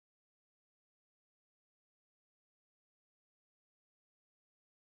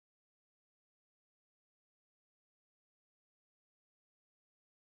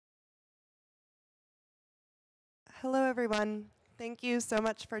Hello, everyone. Thank you so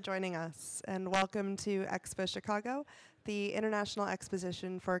much for joining us, and welcome to EXPO Chicago, the International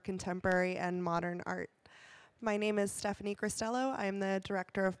Exposition for Contemporary and Modern Art. My name is Stephanie Cristello. I am the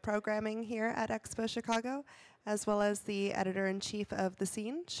Director of Programming here at EXPO Chicago, as well as the Editor-in-Chief of The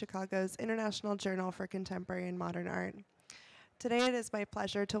Scene, Chicago's International Journal for Contemporary and Modern Art. Today it is my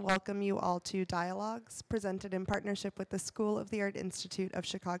pleasure to welcome you all to Dialogues, presented in partnership with the School of the Art Institute of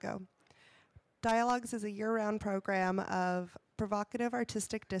Chicago. Dialogues is a year-round program of provocative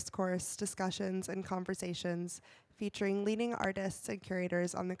artistic discourse, discussions, and conversations featuring leading artists and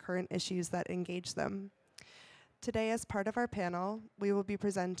curators on the current issues that engage them. Today, as part of our panel, we will be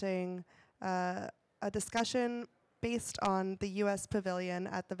presenting a discussion based on the US Pavilion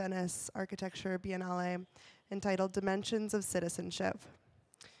at the Venice Architecture Biennale entitled Dimensions of Citizenship.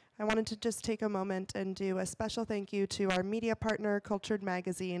 I wanted to just take a moment and do a special thank you to our media partner, Cultured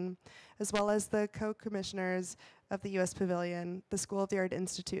Magazine, as well as the co-commissioners of the US Pavilion, the School of the Art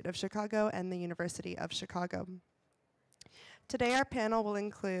Institute of Chicago, and the University of Chicago. Today, our panel will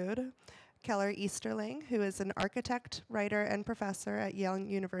include Keller Easterling, who is an architect, writer, and professor at Yale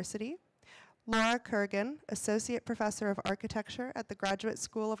University; Laura Kurgan, Associate Professor of Architecture at the Graduate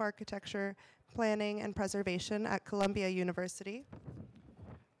School of Architecture, Planning, and Preservation at Columbia University;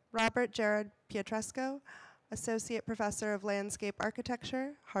 Gerard Pietrusko, Associate Professor of Landscape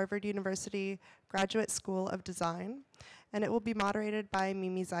Architecture, Harvard University Graduate School of Design, and it will be moderated by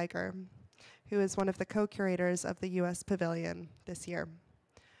Mimi Zeiger, who is one of the co-curators of the US Pavilion this year.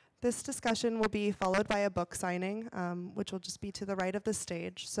 This discussion will be followed by a book signing, which will just be to the right of the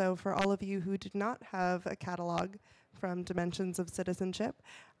stage. So for all of you who did not have a catalog from Dimensions of Citizenship,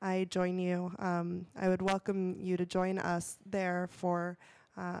 I would welcome you to join us there for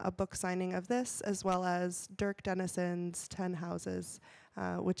a book signing of this, as well as Dirk Dennison's 10 Houses,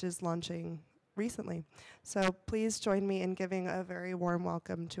 which is launching recently. So please join me in giving a very warm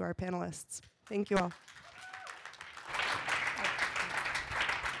welcome to our panelists. Thank you all.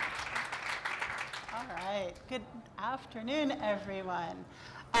 All right, good afternoon, everyone.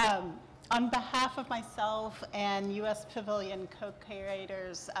 On behalf of myself and US Pavilion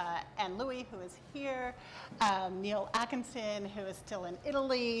co-curators Anne Louie, who is here, Neil Atkinson, who is still in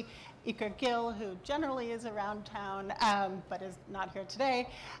Italy, Iker Gill, who generally is around town but is not here today,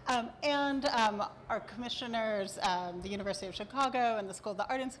 and our commissioners, the University of Chicago and the School of the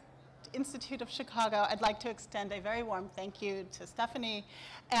Art Institute of Chicago, I'd like to extend a very warm thank you to Stephanie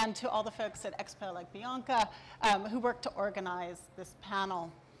and to all the folks at EXPO like Bianca who worked to organize this panel.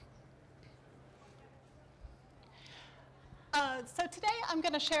 So today I'm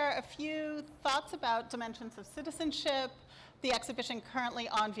going to share a few thoughts about Dimensions of Citizenship, the exhibition currently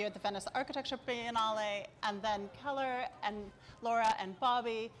on view at the Venice Architecture Biennale, and then Keller and Laura and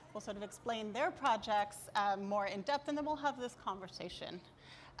Bobby will sort of explain their projects more in depth, and then we'll have this conversation.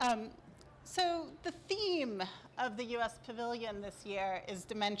 So the theme of the US Pavilion this year is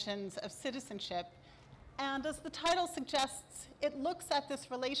Dimensions of Citizenship. And as the title suggests, it looks at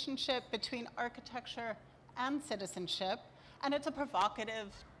this relationship between architecture and citizenship, and it's a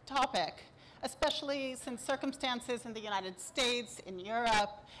provocative topic, especially since circumstances in the United States, in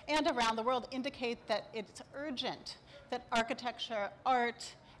Europe, and around the world indicate that it's urgent that architecture,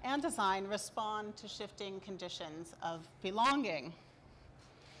 art, and design respond to shifting conditions of belonging.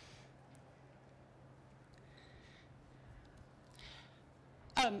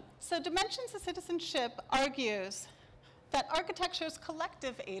 So Dimensions of Citizenship argues that architecture's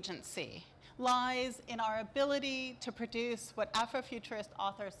collective agency lies in our ability to produce what Afrofuturist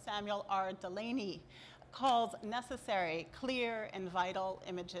author Samuel R. Delaney calls necessary, clear, and vital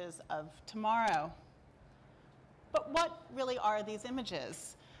images of tomorrow. But what really are these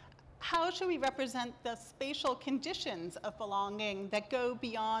images? How should we represent the spatial conditions of belonging that go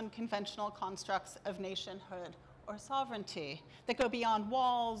beyond conventional constructs of nationhood or sovereignty, that go beyond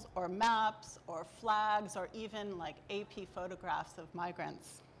walls or maps or flags or even like AP photographs of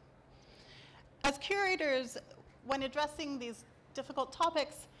migrants? As curators, when addressing these difficult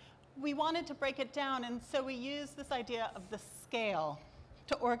topics, we wanted to break it down, and so we used this idea of the scale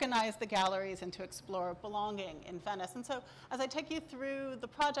to organize the galleries and to explore belonging in Venice. And so as I take you through the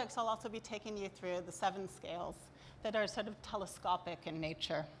projects, I'll also be taking you through the 7 scales that are sort of telescopic in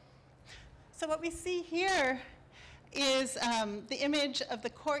nature. So what we see here is the image of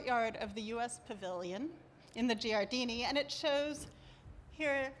the courtyard of the US Pavilion in the Giardini, and it shows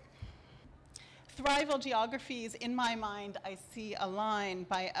here thrival geographies. In my mind, I see a line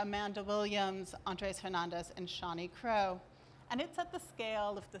by Amanda Williams, Andres Hernandez, and Shawnee Crow. And it's at the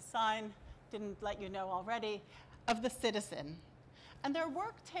scale, if the sign didn't let you know already, of the citizen. And their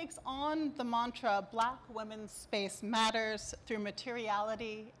work takes on the mantra, Black women's space matters, through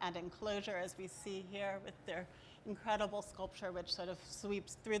materiality and enclosure, as we see here with their incredible sculpture, which sort of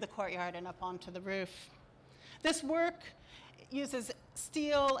sweeps through the courtyard and up onto the roof. This work uses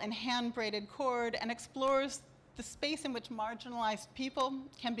steel and hand-braided cord and explores the space in which marginalized people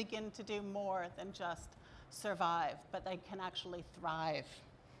can begin to do more than just survive, but they can actually thrive.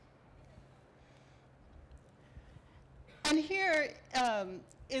 And here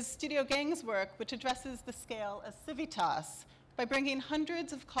is Studio Gang's work, which addresses the scale of civitas by bringing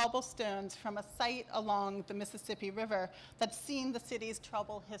hundreds of cobblestones from a site along the Mississippi River that's seen the city's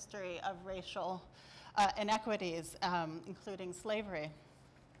troubled history of racial inequities, including slavery.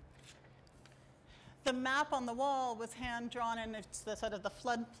 The map on the wall was hand-drawn, and it's the sort of the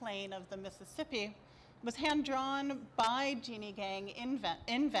floodplain of the Mississippi, was hand-drawn by Jeannie Gang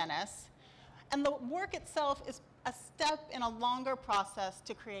in Venice. And the work itself is a step in a longer process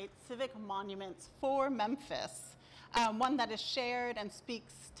to create civic monuments for Memphis, one that is shared and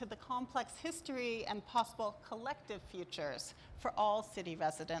speaks to the complex history and possible collective futures for all city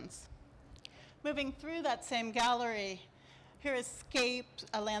residents. Moving through that same gallery, here is Scape,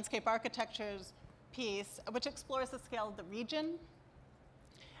 a landscape architecture's piece, which explores the scale of the region.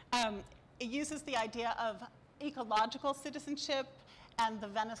 It uses the idea of ecological citizenship and the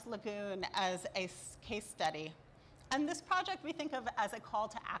Venice Lagoon as a case study. And this project we think of as a call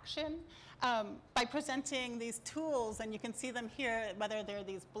to action by presenting these tools, and you can see them here, whether they're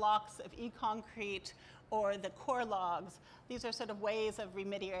these blocks of e-concrete or the core logs. These are sort of ways of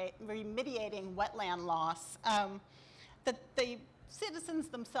remediating wetland loss, that the citizens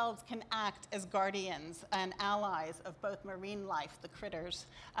themselves can act as guardians and allies of both marine life, the critters,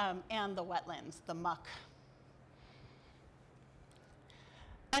 and the wetlands, the muck.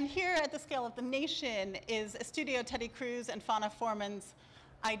 And here at the scale of the nation is Studio Teddy Cruz and Fauna Foreman's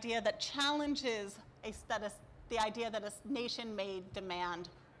idea that challenges the idea that a nation may demand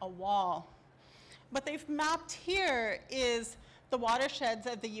a wall. What they've mapped here is the watersheds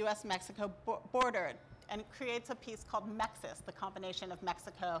of the US-Mexico border, and it creates a piece called Mexis, the combination of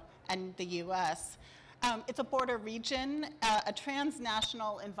Mexico and the US. It's a border region, a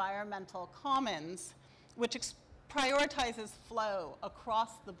transnational environmental commons, which prioritizes flow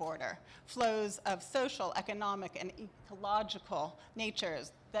across the border, flows of social, economic, and ecological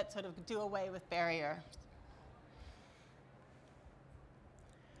natures that sort of do away with barrier.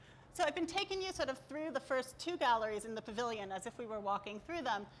 So I've been taking you sort of through the first two galleries in the pavilion as if we were walking through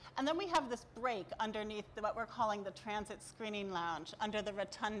them, and then we have this break underneath what we're calling the transit screening lounge, under the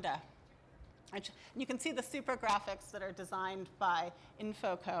rotunda. And you can see the super graphics that are designed by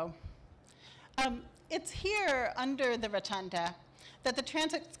Infoco. It's here, under the rotunda, that the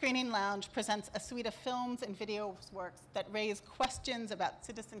Transit Screening Lounge presents a suite of films and video works that raise questions about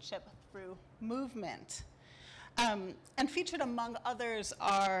citizenship through movement. And featured among others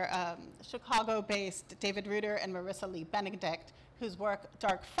are Chicago-based David Reuter and Marissa Lee Benedict, whose work,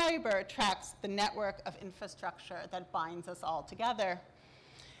 Dark Fiber, tracks the network of infrastructure that binds us all together,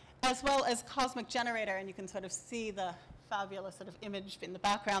 as well as Cosmic Generator, and you can sort of see the fabulous sort of image in the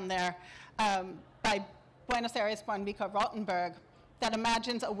background there, by Buenos Aires-born Mika Rottenberg, that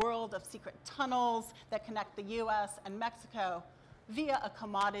imagines a world of secret tunnels that connect the US and Mexico via a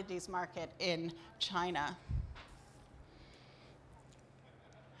commodities market in China.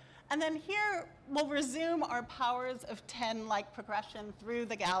 And then here, we'll resume our powers of 10-like progression through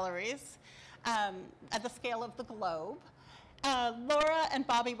the galleries at the scale of the globe. Laura and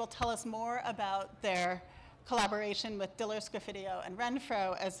Bobby will tell us more about their collaboration with Diller Sgraffito and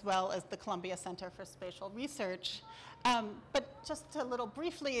Renfro, as well as the Columbia Center for Spatial Research. But just a little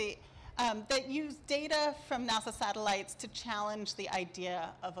briefly, that use data from NASA satellites to challenge the idea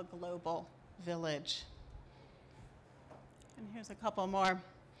of a global village. And here's a couple more.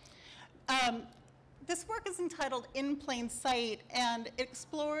 This work is entitled In Plain Sight, and it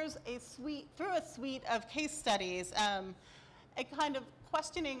explores through a suite of case studies, a kind of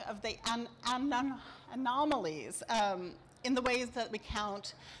questioning of the anomalies in the ways that we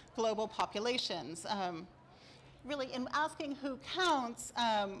count global populations. Really, in asking who counts,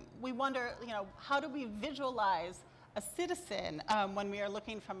 we wonder, how do we visualize a citizen when we are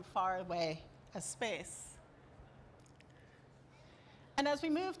looking from far away a space? And as we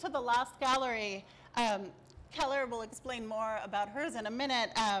move to the last gallery, Keller will explain more about hers in a minute,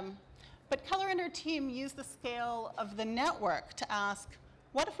 but Keller and her team use the scale of the network to ask,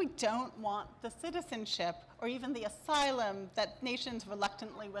 what if we don't want the citizenship or even the asylum that nations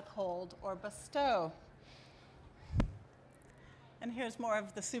reluctantly withhold or bestow? And here's more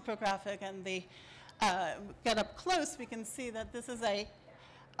of the super graphic and the get up close, we can see that this is a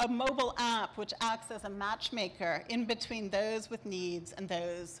mobile app which acts as a matchmaker in between those with needs and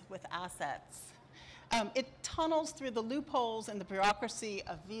those with assets. It tunnels through the loopholes in the bureaucracy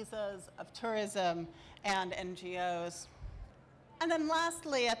of visas, of tourism, and NGOs. And then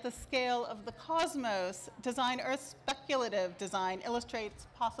lastly, at the scale of the cosmos, Design Earth speculative design illustrates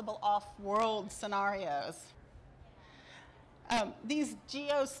possible off-world scenarios. These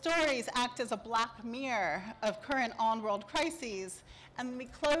geo-stories act as a black mirror of current on-world crises, and we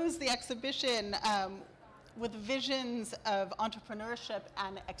close the exhibition with visions of entrepreneurship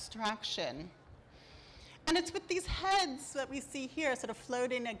and extraction. And it's with these heads that we see here sort of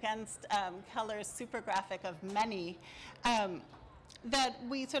floating against Keller's super graphic of many, that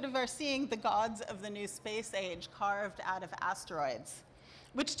we sort of are seeing the gods of the new space age carved out of asteroids,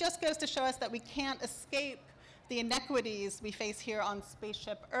 which just goes to show us that we can't escape the inequities we face here on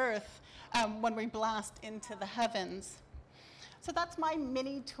spaceship Earth when we blast into the heavens. So that's my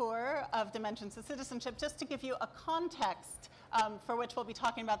mini tour of Dimensions of Citizenship, just to give you a context for which we'll be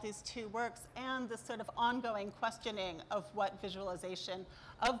talking about these two works and this sort of ongoing questioning of what visualization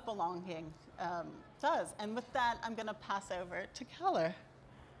of belonging does. And with that, I'm going to pass over to Keller.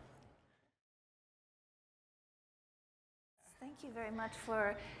 Thank you very much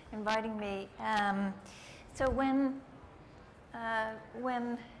for inviting me. So when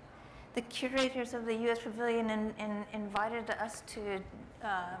the curators of the US Pavilion invited us to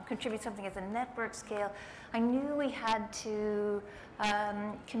contribute something at the network scale, I knew we had to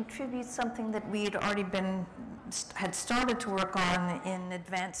contribute something that we had already had started to work on in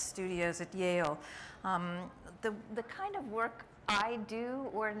advanced studios at Yale. The kind of work I do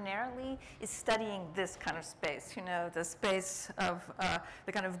ordinarily is studying this kind of space, you know, the space of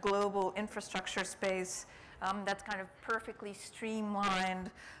the kind of global infrastructure space that's kind of perfectly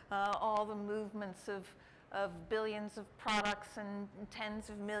streamlined, all the movements of billions of products and tens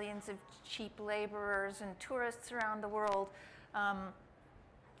of millions of cheap laborers and tourists around the world,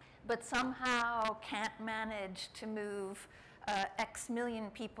 but somehow can't manage to move X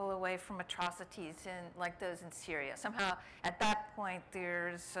million people away from atrocities like those in Syria. Somehow, at that point,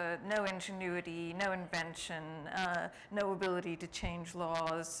 there's no ingenuity, no invention, no ability to change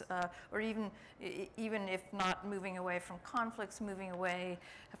laws, or even if not moving away from conflicts, moving away,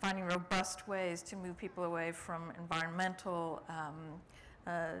 finding robust ways to move people away from environmental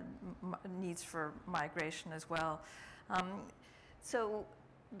needs for migration as well. So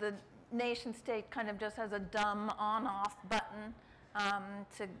the nation state kind of just has a dumb on-off button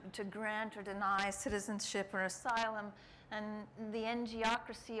to grant or deny citizenship or asylum, and the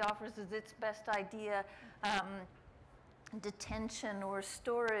NGOcracy offers as its best idea detention or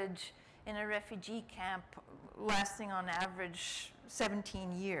storage in a refugee camp lasting on average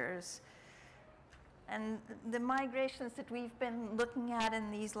 17 years. And the migrations that we've been looking at in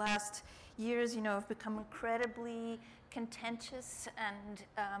these last years, you know, have become incredibly contentious and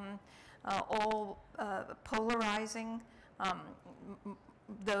all polarizing.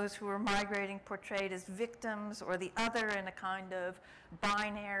 Those who are migrating portrayed as victims, or the other in a kind of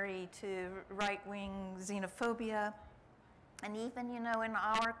binary to right-wing xenophobia. And even, you know, in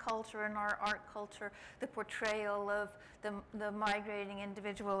our culture, in our art culture, the portrayal of the migrating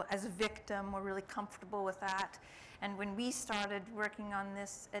individual as a victim, we're really comfortable with that. And when we started working on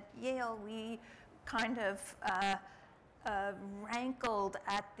this at Yale, we kind of rankled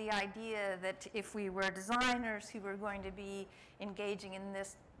at the idea that if we were designers who were going to be engaging in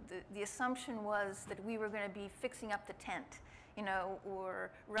this, the assumption was that we were going to be fixing up the tent, you know,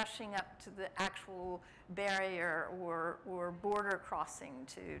 or rushing up to the actual barrier or border crossing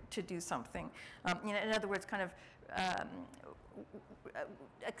to do something. You know, in other words, kind of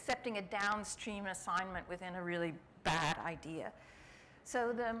accepting a downstream assignment within a really bad idea.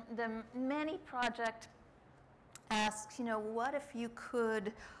 So the Many project asks, you know, what if you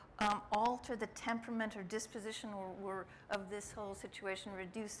could alter the temperament or disposition or of this whole situation,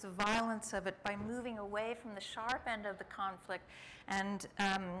 reduce the violence of it by moving away from the sharp end of the conflict and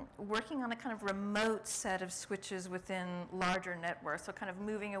working on a kind of remote set of switches within larger networks, so kind of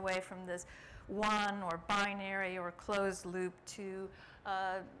moving away from this one or binary or closed loop to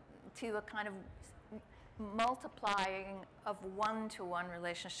a kind of multiplying of one-to-one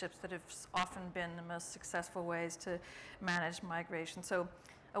relationships that have often been the most successful ways to manage migration. So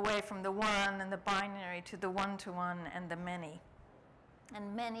away from the one and the binary to the one-to-one and the many.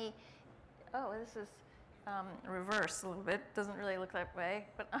 And many, oh, this is reversed a little bit. Doesn't really look that way,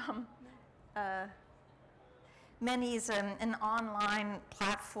 but Many is an online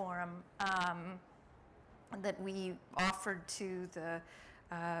platform that we offered to the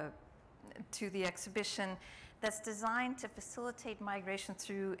to the exhibition that's designed to facilitate migration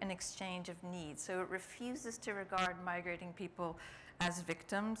through an exchange of needs. So it refuses to regard migrating people as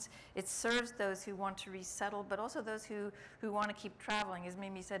victims. It serves those who want to resettle, but also those who want to keep traveling, as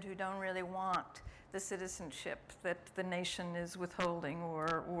Mimi said, who don't really want the citizenship that the nation is withholding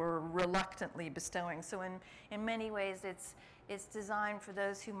or reluctantly bestowing. So in many ways, it's designed for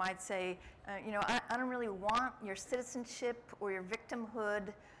those who might say, you know, I don't really want your citizenship or your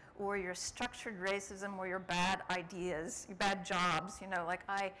victimhood or your structured racism or your bad ideas, your bad jobs, you know, like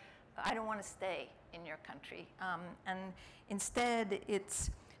I don't want to stay in your country. And instead,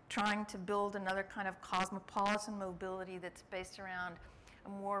 it's trying to build another kind of cosmopolitan mobility that's based around a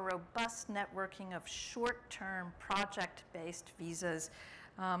more robust networking of short-term project-based visas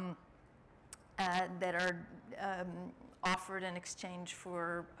that are offered in exchange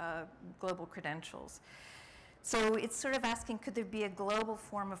for global credentials. So it's sort of asking, could there be a global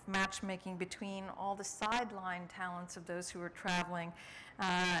form of matchmaking between all the sideline talents of those who are traveling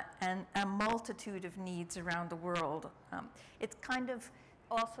and a multitude of needs around the world? It's kind of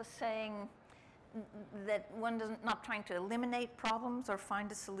also saying that one doesn't, not trying to eliminate problems or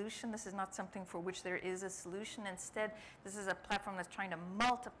find a solution. This is not something for which there is a solution. Instead, this is a platform that's trying to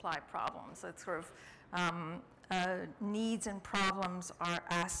multiply problems. It's sort of needs and problems are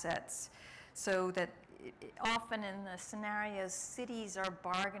assets, so that often in the scenarios, cities are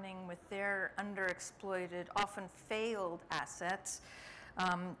bargaining with their underexploited, often failed assets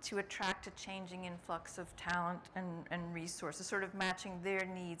to attract a changing influx of talent and resources, sort of matching their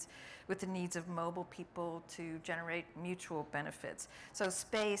needs with the needs of mobile people to generate mutual benefits. So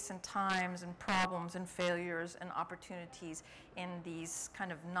space and times and problems and failures and opportunities in these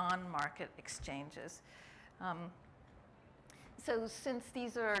kind of non-market exchanges. So since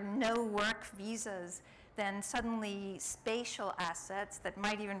these are no-work visas, then suddenly spatial assets that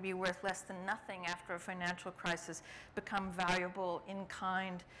might even be worth less than nothing after a financial crisis become valuable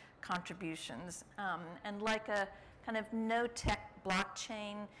in-kind contributions. And like a kind of no-tech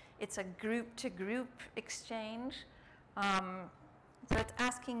blockchain, it's a group-to-group exchange. So it's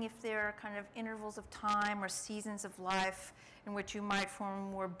asking if there are kind of intervals of time or seasons of life in which you might form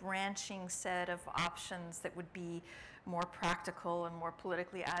a more branching set of options that would be more practical and more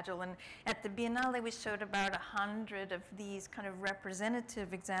politically agile. And at the Biennale, we showed about 100 of these kind of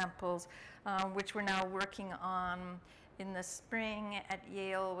representative examples, which we're now working on in the spring at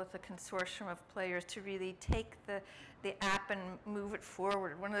Yale with a consortium of players to really take the app and move it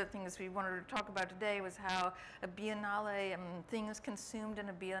forward. One of the things we wanted to talk about today was how a Biennale and things consumed in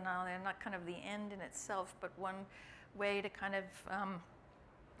a Biennale are not kind of the end in itself, but one way to kind of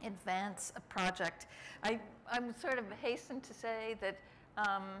advance a project. I would sort of hasten to say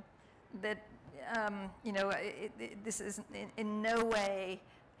that you know, this is in no way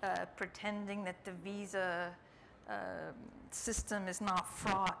pretending that the visa system is not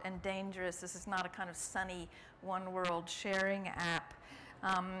fraught and dangerous. This is not a kind of sunny one world sharing app.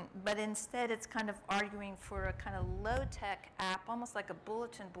 But instead, it's kind of arguing for a kind of low-tech app, almost like a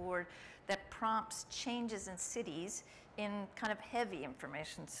bulletin board that prompts changes in cities in kind of heavy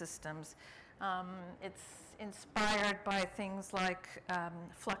information systems. It's inspired by things like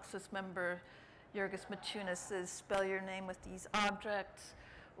Fluxus member Jurgis Maciunas' Spell Your Name with These Objects,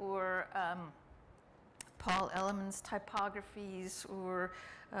 or Paul Elliman's typographies, or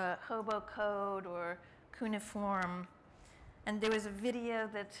Hobo Code, or Cuneiform. And there was a video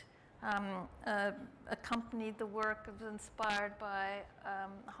that accompanied the work. It was inspired by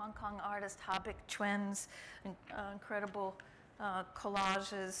Hong Kong artist Ha-Bik Chuen's incredible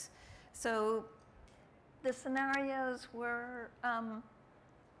collages. So the scenarios were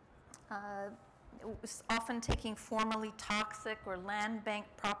often taking formerly toxic or land bank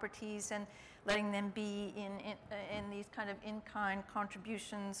properties and letting them be in these kind of in-kind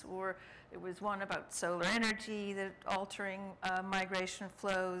contributions, or it was one about solar energy that altering migration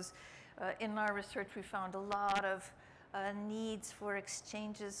flows. In our research, we found a lot of needs for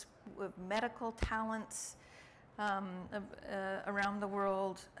exchanges with medical talents around the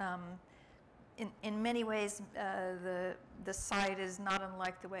world. In many ways, the site is not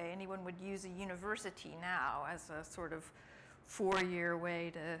unlike the way anyone would use a university now as a sort of four-year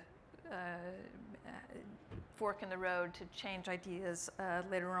way to fork in the road to change ideas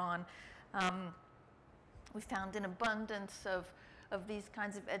later on. We found an abundance of these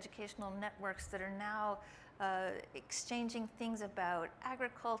kinds of educational networks that are now exchanging things about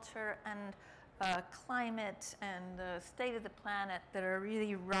agriculture and climate and the state of the planet that are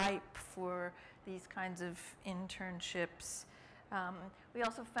really ripe for these kinds of internships. We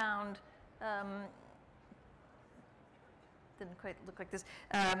also found didn't quite look like this.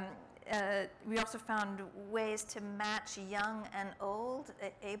 We also found ways to match young and old,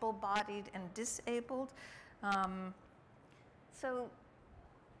 able-bodied and disabled. So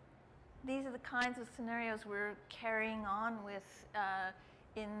these are the kinds of scenarios we're carrying on with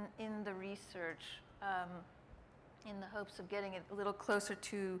in the research, in the hopes of getting it a little closer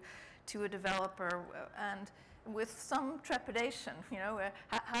to a developer, and with some trepidation. You know,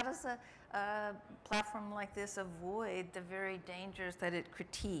 how does a platform like this avoid the very dangers that it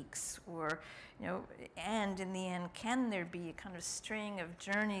critiques, or, you know, and in the end, can there be a kind of string of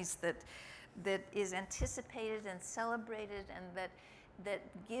journeys that is anticipated and celebrated, and that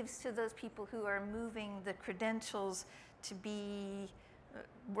gives to those people who are moving the credentials to be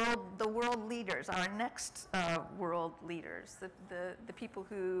the world leaders, our next world leaders, the people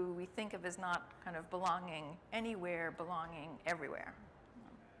who we think of as not kind of belonging anywhere, belonging everywhere.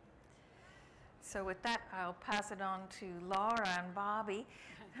 So with that, I'll pass it on to Laura and Bobby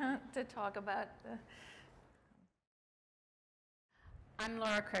to talk about I'm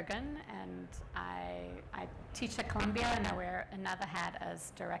Laura Kurgan, and I teach at Columbia, and I wear another hat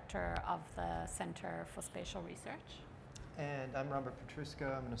as director of the Center for Spatial Research. And I'm Robert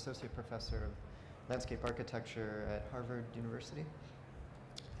Pietrusko. I'm an associate professor of landscape architecture at Harvard University.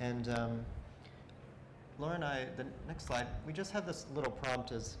 And Laura and I, the next slide, we just have this little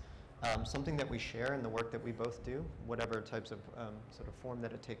prompt as something that we share in the work that we both do, whatever types of sort of form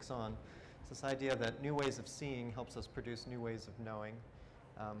that it takes on. It's this idea that new ways of seeing helps us produce new ways of knowing.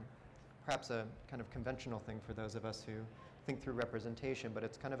 Perhaps a kind of conventional thing for those of us who think through representation, but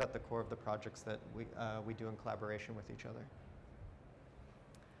it's kind of at the core of the projects that we do in collaboration with each other.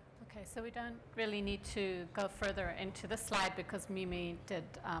 Okay, so we don't really need to go further into the slide because Mimi did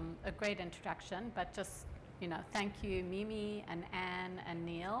a great introduction, but just, you know, thank you Mimi and Anne and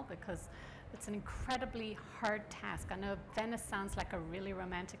Neil, because it's an incredibly hard task. I know Venice sounds like a really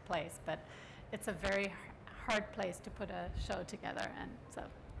romantic place, but it's a very hard place to put a show together, and so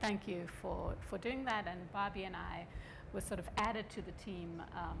thank you for doing that. And Bobby and I was sort of added to the team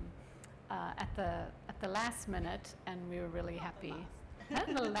at the last minute, and we were really happy. At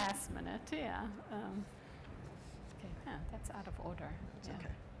the last minute, yeah. Okay, yeah, that's out of order. It's yeah. okay.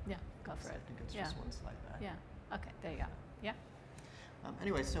 Yeah, go for it. I think it's yeah. just one slide back. Yeah. Okay, there you go. Yeah.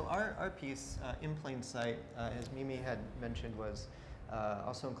 Anyway, so our piece, In Plain Sight, as Mimi had mentioned, was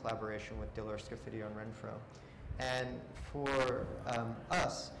also in collaboration with Diller, Scofidio, and Renfro. And for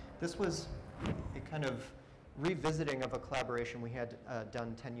us, this was a kind of revisiting of a collaboration we had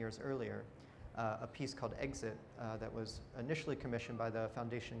done 10 years earlier, a piece called Exit that was initially commissioned by the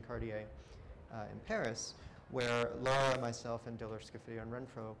Foundation Cartier in Paris, where Laura, myself, and Diller, Scofidio, and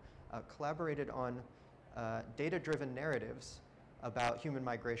Renfro collaborated on data-driven narratives about human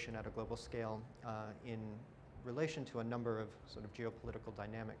migration at a global scale in relation to a number of sort of geopolitical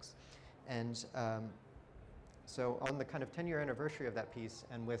dynamics. And so on the kind of 10-year anniversary of that piece,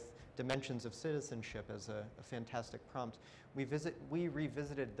 and with Dimensions of Citizenship as a fantastic prompt, we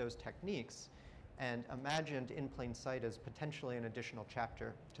revisited those techniques and imagined In Plain Sight as potentially an additional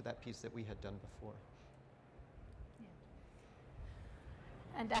chapter to that piece that we had done before. Yeah.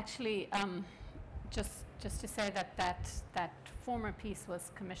 And actually, just to say that former piece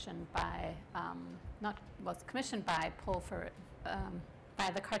was commissioned by by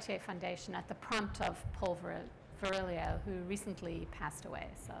the Cartier Foundation at the prompt of Paul Virilio, who recently passed away.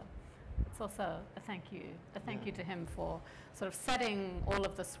 So it's also a thank you to him for sort of setting all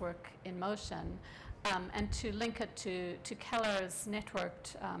of this work in motion, and to link it to Keller's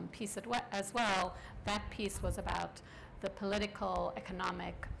networked piece as well. That piece was about the political,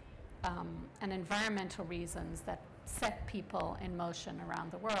 economic, and environmental reasons that set people in motion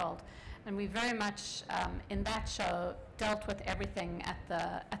around the world. And we very much, in that show, dealt with everything at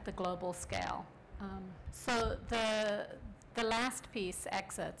the global scale. So the last piece,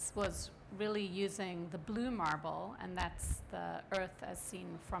 Exits, was really using the blue marble, and that's the Earth as seen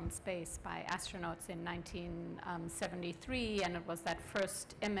from space by astronauts in 1973, and it was that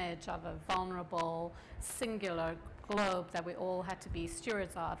first image of a vulnerable, singular globe that we all had to be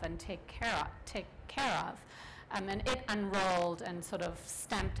stewards of and take care of. And it unrolled and sort of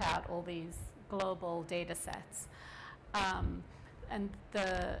stamped out all these global data sets. And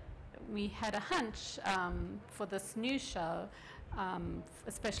we had a hunch for this new show,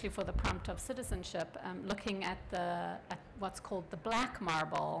 especially for the prompt of citizenship, looking at what's called the black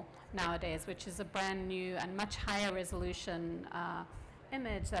marble nowadays, which is a brand new and much higher resolution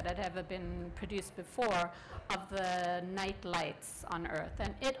image that had ever been produced before of the night lights on Earth.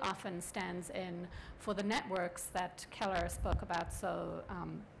 And it often stands in for the networks that Keller spoke about so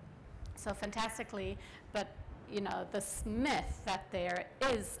fantastically. But you know, this myth that there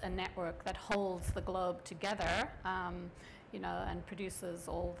is a network that holds the globe together, you know, and produces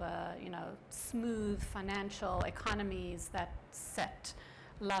all the, you know, smooth financial economies that set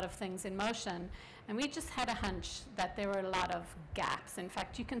a lot of things in motion. And we just had a hunch that there were a lot of gaps. In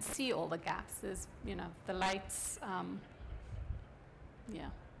fact, you can see all the gaps. There's, you know, the lights, yeah,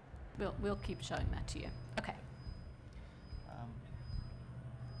 we'll keep showing that to you. Okay.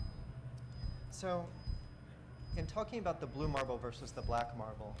 So in talking about the blue marble versus the black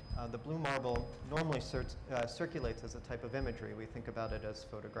marble, the blue marble normally circulates as a type of imagery. We think about it as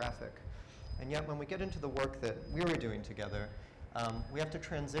photographic. And yet when we get into the work that we were doing together, we have to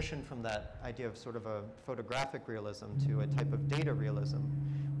transition from that idea of sort of a photographic realism to a type of data realism,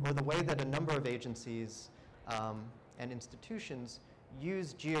 or the way that a number of agencies and institutions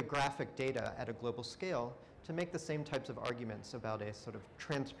use geographic data at a global scale to make the same types of arguments about a sort of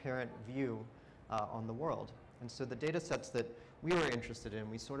transparent view on the world. And so the data sets that we were interested in,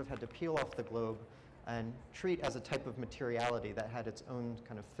 we sort of had to peel off the globe and treat as a type of materiality that had its own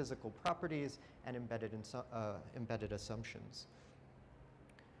kind of physical properties and embedded assumptions.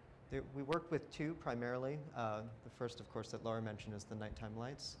 We worked with two primarily. The first, of course, that Laura mentioned is the nighttime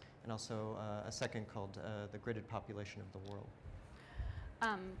lights, and also a second called the gridded population of the world.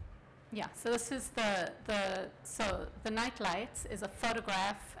 Yeah, so this is so the night lights is a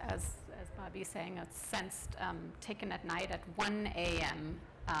photograph, as Bobby's saying, it's sensed, taken at night at 1 a.m.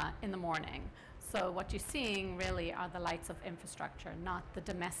 In the morning. So what you're seeing really are the lights of infrastructure, not the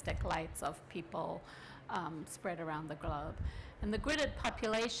domestic lights of people spread around the globe. And the gridded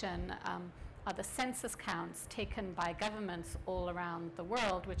population are the census counts taken by governments all around the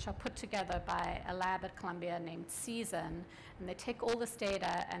world, which are put together by a lab at Columbia named Season. And they take all this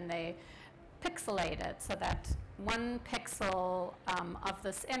data and they pixelate it so that 1 pixel of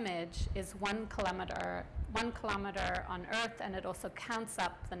this image is 1 kilometer on Earth, and it also counts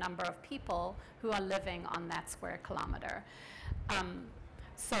up the number of people who are living on that square kilometer.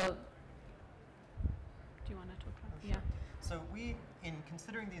 So, do you want to talk about? Sure. Yeah. So we, in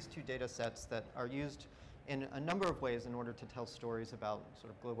considering these two data sets that are used in a number of ways in order to tell stories about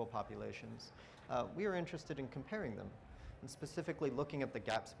sort of global populations, we are interested in comparing them, and specifically looking at the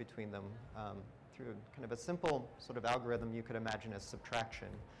gaps between them through kind of a simple sort of algorithm you could imagine as subtraction.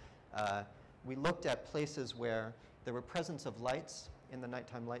 We looked at places where there were presence of lights in the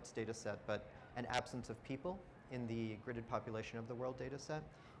nighttime lights data set, but an absence of people in the gridded population of the world data set.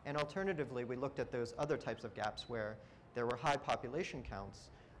 And alternatively, we looked at those other types of gaps where there were high population counts,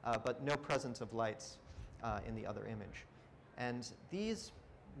 but no presence of lights in the other image. And these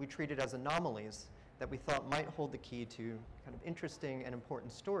we treated as anomalies that we thought might hold the key to kind of interesting and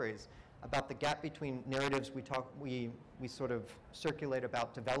important stories about the gap between narratives we sort of circulate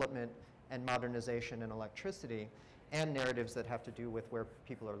about development and modernization and electricity, and narratives that have to do with where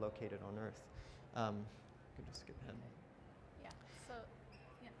people are located on Earth. You can just skip ahead. Yeah.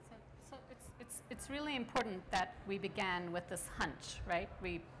 So it's really important that we began with this hunch, right?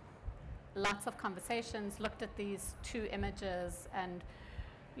 We lots of conversations, looked at these two images, and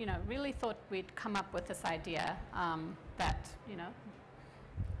really thought we'd come up with this idea that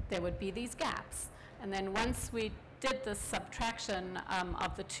there would be these gaps. And then once we did this subtraction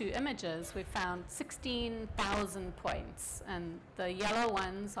of the two images, we found 16,000 points. And the yellow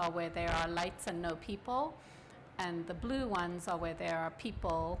ones are where there are lights and no people, and the blue ones are where there are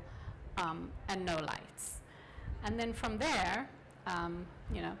people and no lights. And then from there,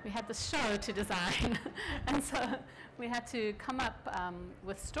 we had this show to design, and so we had to come up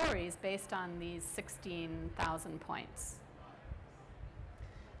with stories based on these 16,000 points.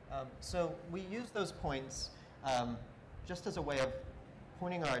 So we use those points just as a way of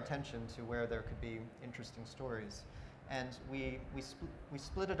pointing our attention to where there could be interesting stories. And we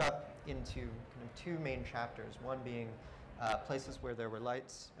split it up into kind of two main chapters, one being places where there were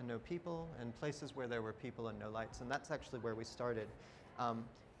lights and no people, and places where there were people and no lights. And that's actually where we started,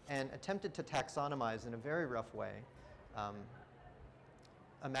 and attempted to taxonomize in a very rough way,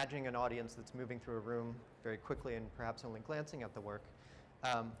 imagining an audience that's moving through a room very quickly and perhaps only glancing at the work.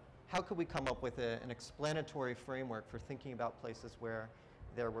 How could we come up with an explanatory framework for thinking about places where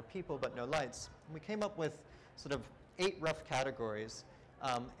there were people but no lights? And we came up with sort of 8 rough categories,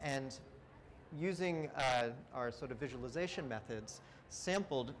 and using our sort of visualization methods,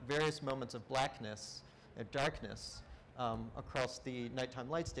 sampled various moments of blackness and darkness across the nighttime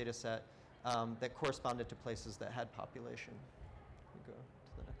lights data set that corresponded to places that had population. We go to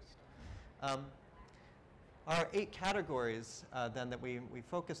the next. Our 8 categories then that we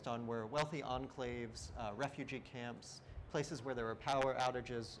focused on were wealthy enclaves, refugee camps, places where there were power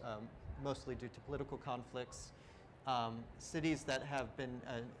outages, mostly due to political conflicts, cities that have been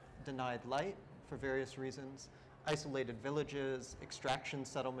denied light for various reasons, isolated villages, extraction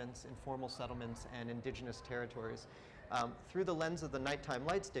settlements, informal settlements, and indigenous territories. Through the lens of the nighttime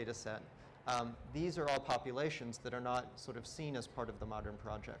lights data set, these are all populations that are not sort of seen as part of the modern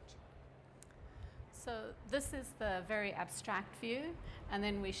project. So this is the very abstract view, and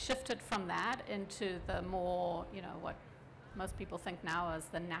then we shifted from that into the more, what most people think now as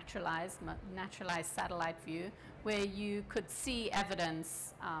the naturalized satellite view, where you could see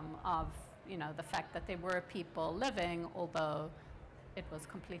evidence of, the fact that there were people living, although it was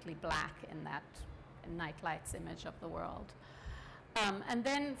completely black in that nightlights image of the world. And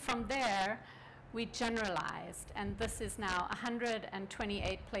then from there, we generalized, and this is now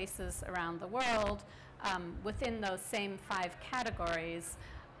 128 places around the world within those same 5 categories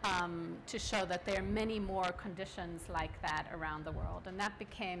to show that there are many more conditions like that around the world. And that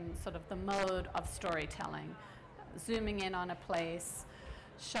became sort of the mode of storytelling, zooming in on a place,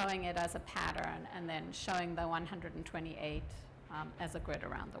 showing it as a pattern, and then showing the 128 as a grid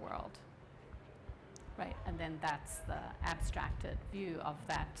around the world. Right, and then that's the abstracted view of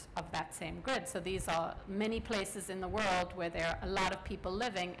that same grid. So these are many places in the world where there are a lot of people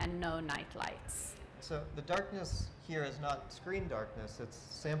living and no night lights. So the darkness here is not screen darkness, it's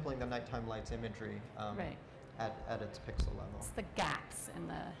sampling the nighttime lights imagery right. at its pixel level. It's the gaps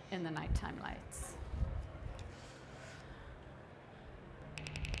in the nighttime lights.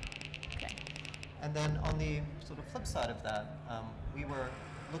 Okay. And then on the sort of flip side of that, we were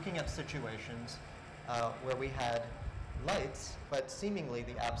looking at situations where we had lights, but seemingly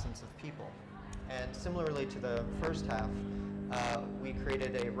the absence of people. And similarly to the first half, we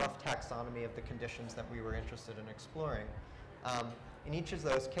created a rough taxonomy of the conditions that we were interested in exploring. In each of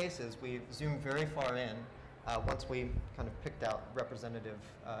those cases, we zoomed very far in once we kind of picked out representative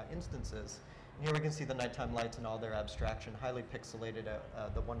instances. And here we can see the nighttime lights in all their abstraction, highly pixelated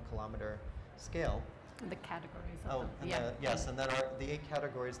at the 1 kilometer scale. The categories of them. Yes, and then the 8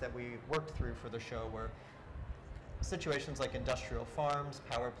 categories that we worked through for the show were situations like industrial farms,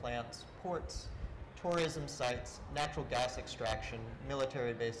 power plants, ports, tourism sites, natural gas extraction,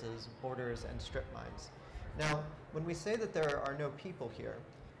 military bases, borders, and strip mines. Now, when we say that there are no people here,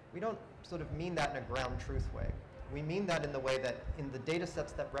 we don't sort of mean that in a ground truth way. We mean that in the way that in the data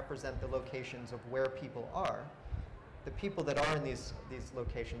sets that represent the locations of where people are, the people that are in these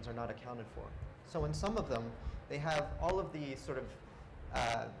locations are not accounted for. So in some of them, they have all of the sort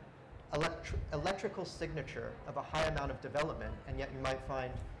of electrical signature of a high amount of development, and yet you might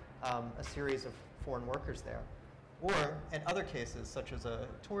find a series of foreign workers there. Or in other cases, such as a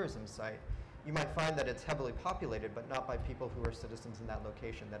tourism site, you might find that it's heavily populated, but not by people who are citizens in that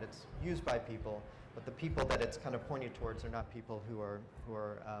location, that it's used by people, but the people that it's kind of pointed towards are not people who are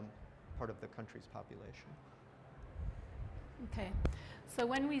part of the country's population. Okay. So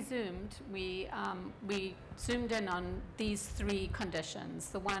when we zoomed, we zoomed in on these 3 conditions.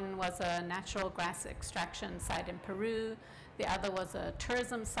 The one was a natural gas extraction site in Peru. The other was a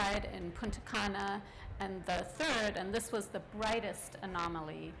tourism site in Punta Cana. And the third, and this was the brightest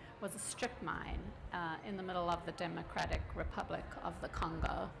anomaly, was a strip mine in the middle of the Democratic Republic of the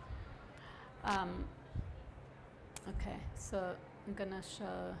Congo. Okay, so I'm going to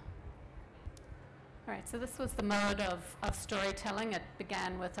show. All right, so this was the mode of storytelling. It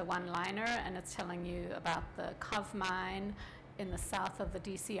began with a one-liner, and it's telling you about the Cov mine in the south of the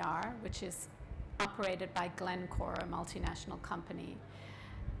DCR, which is operated by Glencore, a multinational company.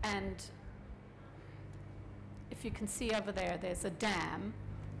 And if you can see over there, there's a dam,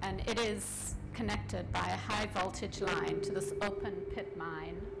 and it is connected by a high voltage line to this open pit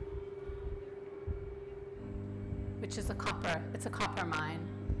mine, which is it's a copper mine.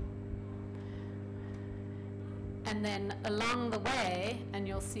 And then along the way, and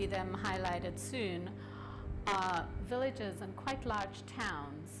you'll see them highlighted soon, are villages and quite large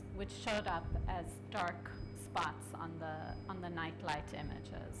towns which showed up as dark spots on the nightlight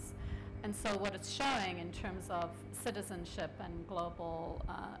images. And so what it's showing in terms of citizenship and global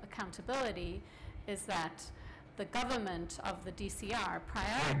accountability is that the government of the DCR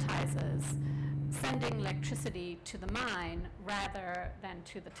prioritizes sending electricity to the mine rather than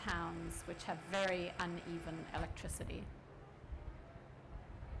to the towns, which have very uneven electricity.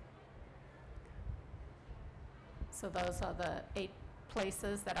 So those are the 8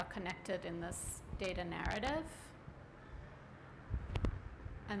 places that are connected in this data narrative.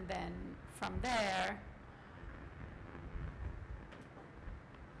 And then from there,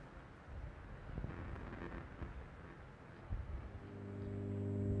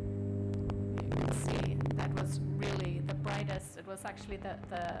 you can see that was really the brightest It was actually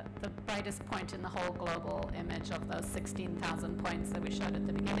the brightest point in the whole global image of those 16,000 points that we showed at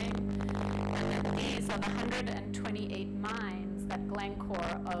the beginning. And then these are the 128 mines that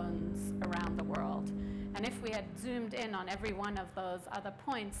Glencore owns around the world. And if we had zoomed in on every one of those other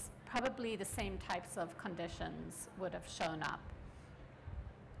points, probably the same types of conditions would have shown up.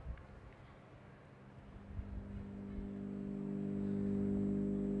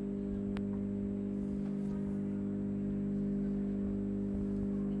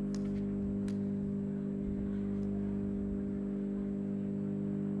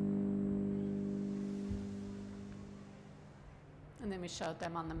 And then we showed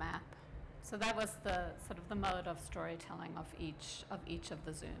them on the map. So that was the sort of the mode of storytelling of each of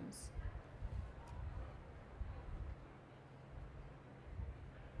the zooms.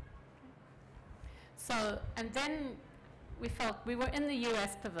 So, and then we felt we were in the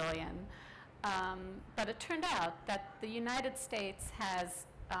US Pavilion, but it turned out that the United States has,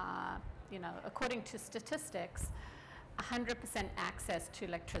 according to statistics, 100% access to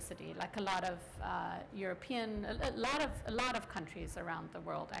electricity. Like a lot of a lot of countries around the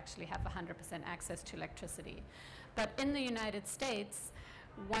world actually have 100% access to electricity. But in the United States,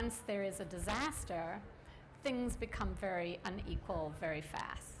 once there is a disaster, things become very unequal very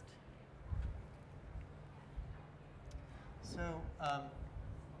fast. So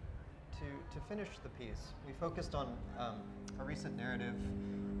to finish the piece, we focused on a recent narrative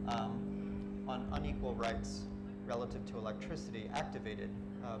on unequal rights relative to electricity activated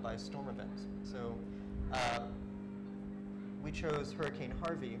by storm events. So we chose Hurricane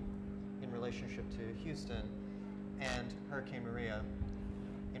Harvey in relationship to Houston and Hurricane Maria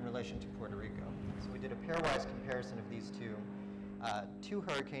in relation to Puerto Rico. So we did a pairwise comparison of these two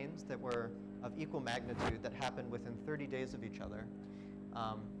hurricanes that were of equal magnitude that happened within 30 days of each other.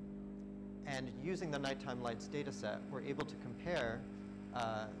 And using the nighttime lights data set, we're able to compare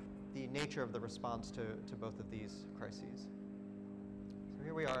the nature of the response to both of these crises. So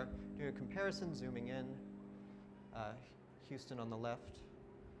here we are doing a comparison, zooming in, Houston on the left,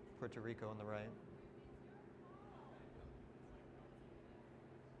 Puerto Rico on the right.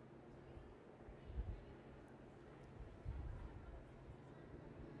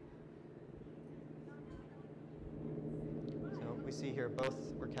 So we see here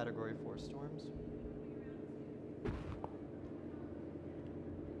both were Category 4 storms.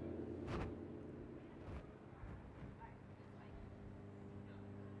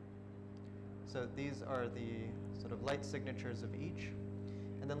 So these are the sort of light signatures of each.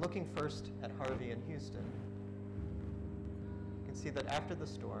 And then looking first at Harvey and Houston, you can see that after the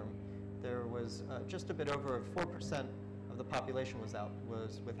storm, there was just a bit over 4% of the population was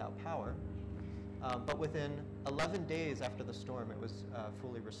without power. But within 11 days after the storm, it was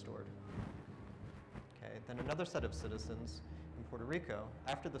fully restored. Okay, then another set of citizens in Puerto Rico,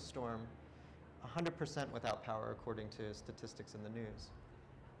 after the storm, 100% without power according to statistics in the news.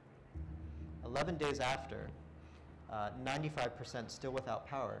 11 days after, 95% still without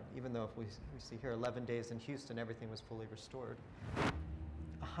power, even though if we see here 11 days in Houston, everything was fully restored.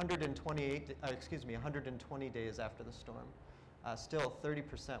 120 days after the storm, still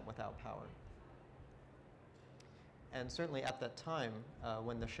 30% without power. And certainly at that time,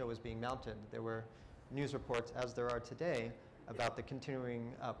 when the show was being mounted, there were news reports, as there are today, about the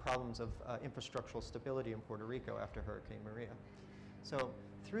continuing problems of infrastructural stability in Puerto Rico after Hurricane Maria. So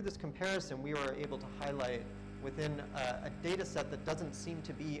through this comparison, we were able to highlight within a data set that doesn't seem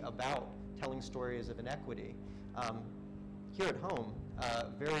to be about telling stories of inequity. Here at home,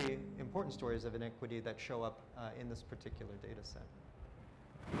 very important stories of inequity that show up in this particular data set.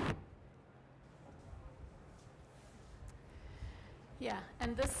 Yeah,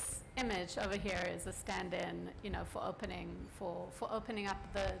 and this image over here is a stand-in, for opening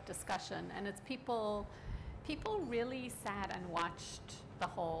up the discussion, and it's people really sat and watched the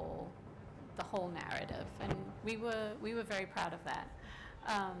whole narrative, and we were very proud of that.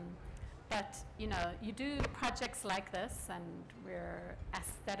 But you do projects like this, and we're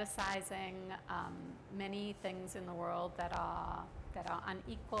aestheticizing many things in the world that are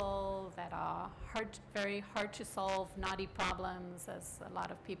unequal, that are very hard to solve, knotty problems, as a lot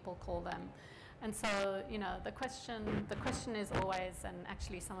of people call them. And so, the question is always, and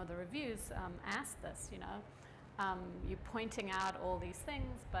actually some of the reviews ask this, you're pointing out all these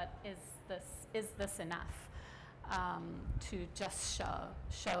things, but is this enough to just show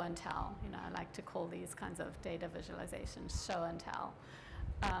and tell? I like to call these kinds of data visualizations show and tell.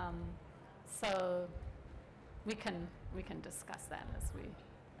 So we can discuss that as we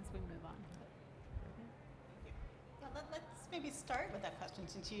move on. Yeah, let's maybe start with that question,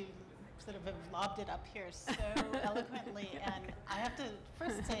 since you sort of have lobbed it up here so eloquently. And I have to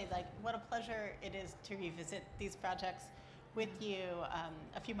first say, like, what a pleasure it is to revisit these projects with you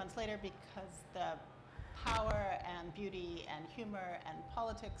a few months later, because the power and beauty and humor and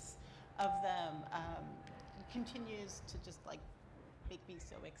politics of them continues to just like make me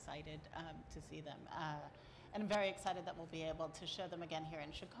so excited to see them. And I'm very excited that we'll be able to show them again here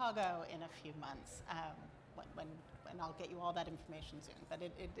in Chicago in a few months, when I'll get you all that information soon, but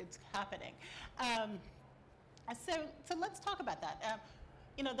it's happening. So let's talk about that.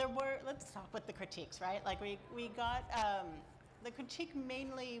 You know, let's talk with the critiques, right? Like we got the critique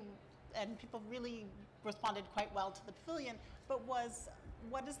mainly, and people really responded quite well to the pavilion, but was,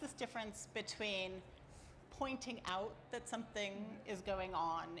 what is this difference between pointing out that something is going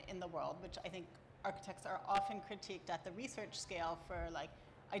on in the world, which I think architects are often critiqued at the research scale for, like,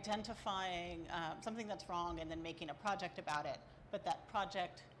 identifying something that's wrong and then making a project about it, but that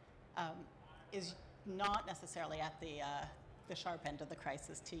project is not necessarily at the sharp end of the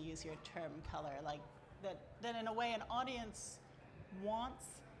crisis, to use your term, Keller. Like that in a way an audience wants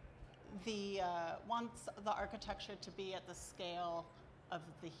the architecture to be at the scale of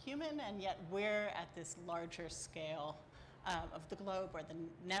the human, and yet we're at this larger scale of the globe or the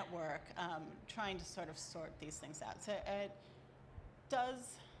network, trying to sort of sort these things out. So it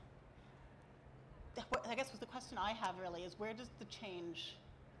does, I guess the question I have really is, where does the change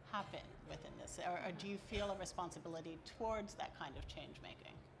happen within this? Or do you feel a responsibility towards that kind of change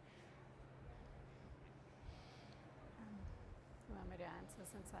making? You want me to answer,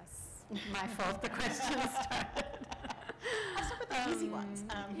 since my fault the question started? I'll start with the easy ones.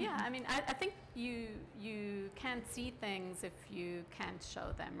 Yeah, I mean, I think you can't see things if you can't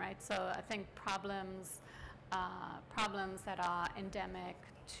show them, right? So I think problems that are endemic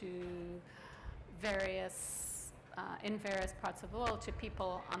to in various parts of the world, to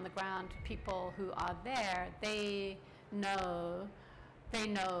people on the ground, to people who are there, they know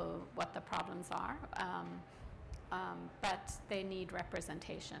what the problems are. But they need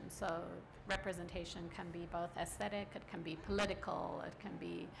representation. So representation can be both aesthetic, it can be political, it can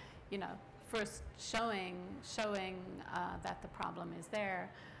be, you know, first showing that the problem is there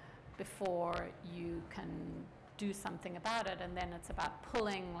before you can do something about it. And then it's about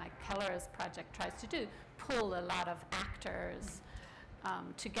pulling, like Keller's project tries to do, pull a lot of actors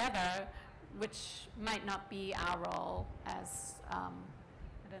together, which might not be our role as, I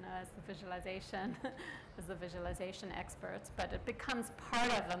don't know, as the visualization experts, but it becomes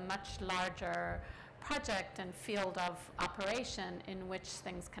part of a much larger project and field of operation in which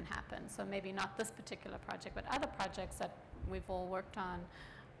things can happen. So maybe not this particular project, but other projects that we've all worked on,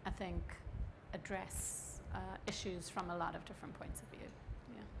 I think, address issues from a lot of different points of view.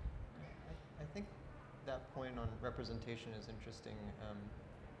 Yeah. I think that point on representation is interesting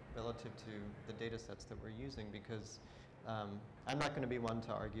relative to the data sets that we're using, because I'm not going to be one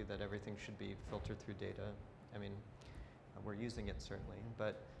to argue that everything should be filtered through data. I mean, we're using it certainly,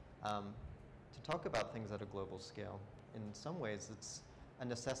 but to talk about things at a global scale, in some ways it's a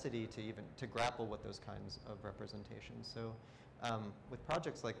necessity to grapple with those kinds of representations. So with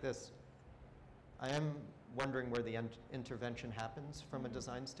projects like this, I am wondering where the intervention happens from a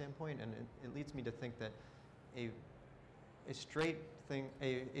design standpoint, and it leads me to think that a straight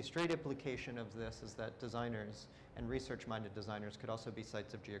implication of this is that designers and research-minded designers could also be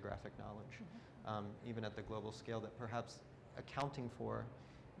sites of geographic knowledge, even at the global scale, that perhaps accounting for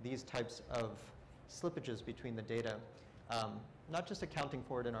these types of slippages between the data, not just accounting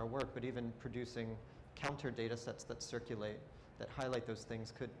for it in our work, but even producing counter data sets that circulate, that highlight those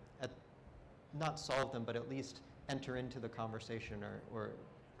things, could not solve them, but at least enter into the conversation, or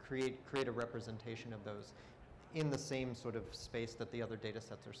create a representation of those in the same sort of space that the other data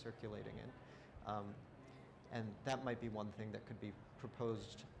sets are circulating in. And that might be one thing that could be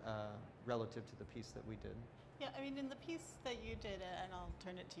proposed relative to the piece that we did. Yeah, I mean, in the piece that you did, and I'll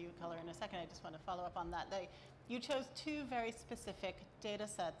turn it to you, Keller, in a second, I just want to follow up on that. You chose two very specific data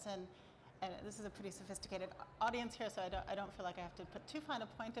sets, and this is a pretty sophisticated audience here, so I don't feel like I have to put too fine a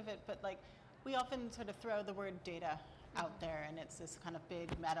point of it, but like, we often sort of throw the word data out there, and it's this kind of big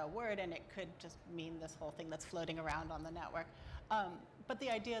meta word, and it could just mean this whole thing that's floating around on the network. But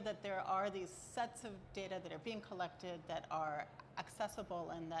the idea that there are these sets of data that are being collected that are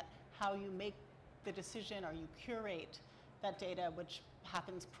accessible, and that how you make the decision or you curate that data, which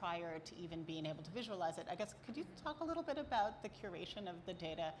happens prior to even being able to visualize it. I guess, could you talk a little bit about the curation of the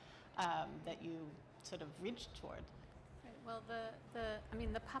data that you sort of reached toward? Well,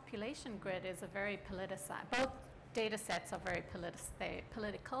 the population grid is a very politicized. Both data sets are very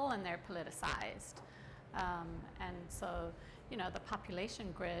political, and they're politicized. And so, you know, the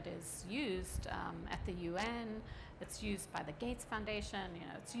population grid is used at the UN, it's used by the Gates Foundation, you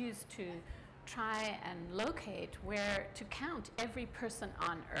know, it's used to try and locate where to count every person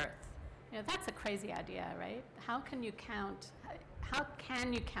on Earth. You know, that's a crazy idea, right? How can you count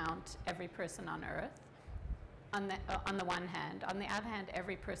every person on Earth? On the one hand, on the other hand,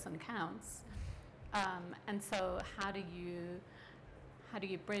 every person counts, and so how do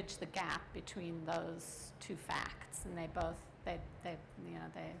you bridge the gap between those two facts? And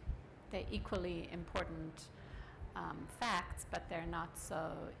they're equally important facts, but they're not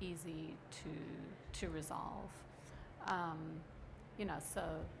so easy to resolve. You know, so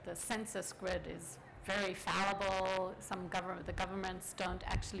the census grid is very fallible. The governments don't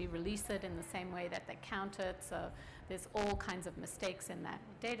actually release it in the same way that they count it. So there's all kinds of mistakes in that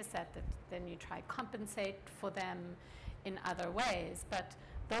data set that then you try compensate for them in other ways. But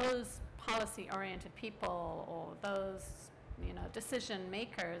those policy-oriented people or those, you know, decision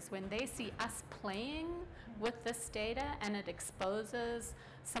makers, when they see us playing with this data and it exposes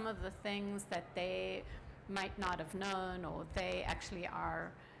some of the things that they might not have known or they actually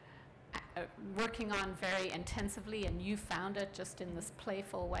are working on very intensively, and you found it just in this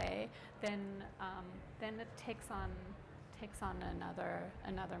playful way, then it takes on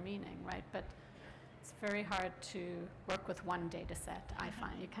another meaning, right? But it's very hard to work with one data set. I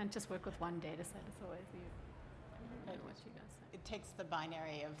find you can't just work with one data set. It's always what you guys say. It takes the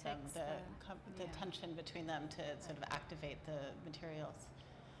binary of them, the tension between them to sort of activate the materials.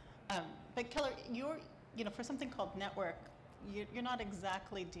 But Keller, for something called network, you're not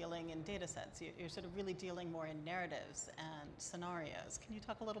exactly dealing in data sets. You're sort of really dealing more in narratives and scenarios. Can you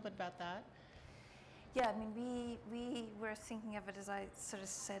talk a little bit about that? Yeah, I mean, we were thinking of it, as I sort of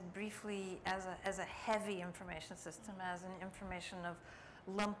said briefly, as a heavy information system, as an information of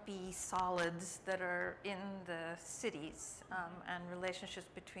lumpy solids that are in the cities, and relationships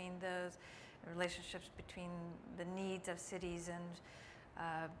between those, relationships between the needs of cities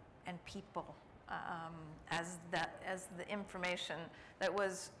and people. As the information that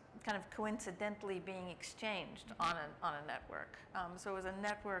was kind of coincidentally being exchanged on a network. So it was a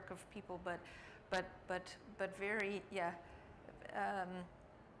network of people, but very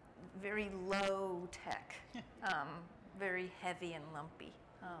very low tech, very heavy and lumpy.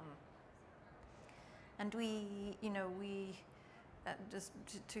 And we just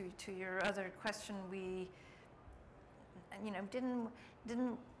to your other question, we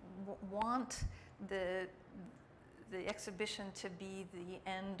didn't want the exhibition to be the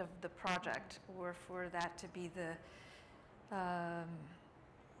end of the project, or for that to be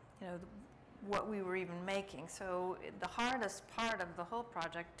what we were even making. So the hardest part of the whole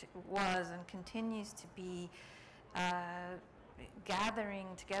project was and continues to be gathering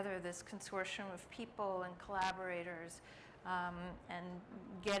together this consortium of people and collaborators, and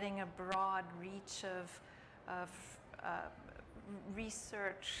getting a broad reach of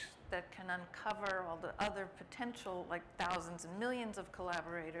research that can uncover all the other potential, like thousands and millions of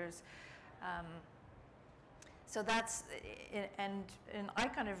collaborators. So that's, and I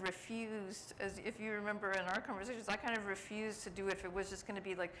kind of refused, as if you remember in our conversations, I kind of refused to do it if it was just going to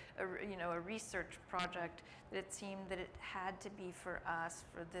be like a research project. That it seemed that it had to be for us,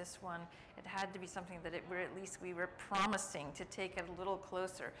 for this one, it had to be something that at least we were promising to take it a little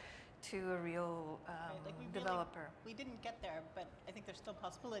closer to a real developer. We didn't get there, but I think there's still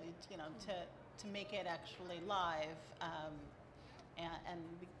possibility, to make it actually live, and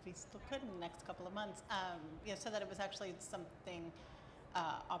we still could in the next couple of months, so that it was actually something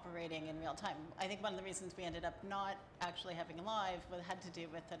operating in real time. I think one of the reasons we ended up not actually having it live had to do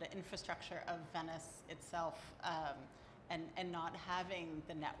with the infrastructure of Venice itself, and not having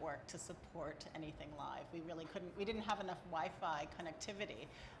the network to support anything live. We really couldn't, we didn't have enough Wi-Fi connectivity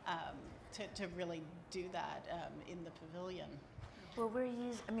to really do that in the pavilion. Well,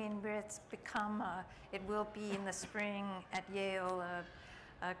 it's become, it will be in the spring at Yale,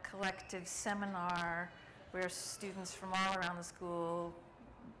 a collective seminar where students from all around the school,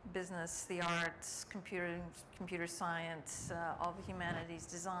 business, the arts, computer science, all the humanities,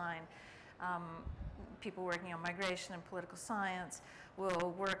 design, people working on migration and political science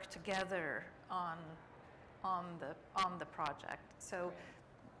will work together on the project. So,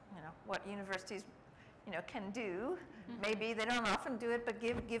 what universities can do, maybe they don't often do it, but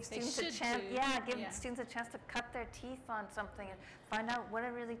give students a chance. Students a chance to cut their teeth on something and find out what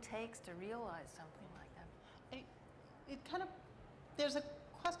it really takes to realize something like that. It kind of, there's a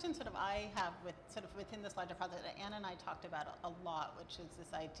question sort of I have with sort of within this larger project that Anna and I talked about a lot, which is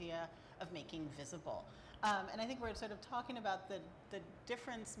this idea of making visible. And I think we're sort of talking about the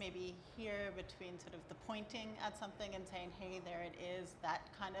difference maybe here between sort of the pointing at something and saying, hey, there it is, that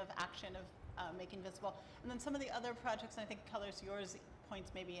kind of action of making visible. And then some of the other projects, and I think Keller's yours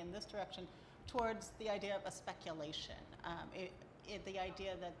points maybe in this direction, towards the idea of a speculation. The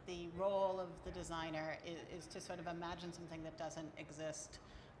idea that the role of the designer is to sort of imagine something that doesn't exist,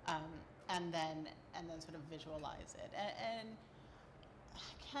 and then sort of visualize it. And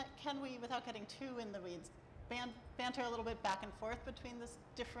can we, without getting too in the weeds, banter a little bit back and forth between this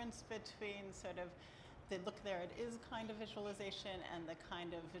difference between sort of the look there it is kind of visualization and the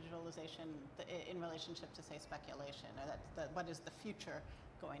kind of visualization in relationship to, say, speculation, or what is the future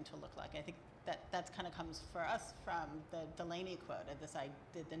going to look like? I think that kind of comes for us from the Delaney quote, of this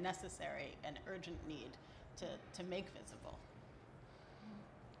the necessary and urgent need to make visible.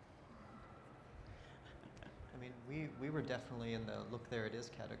 I mean, we were definitely in the look there it is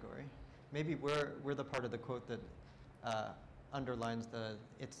category. Maybe we're the part of the quote that underlines the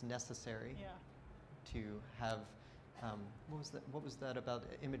it's necessary to have what was that about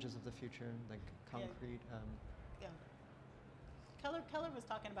images of the future, like concrete? Yeah. Keller was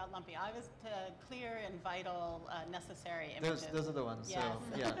talking about lumpy. I was clear and vital, necessary images. Those are the ones. Yes.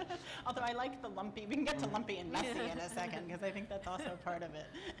 So yeah. Although I like the lumpy. We can get to lumpy and messy in a second, because I think that's also part of it.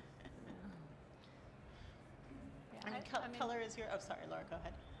 Yeah, I mean, Keller is your. Oh, sorry, Laura. Go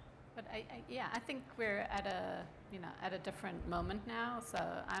ahead. But I think we're at a different moment now. So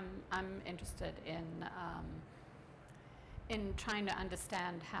I'm interested in trying to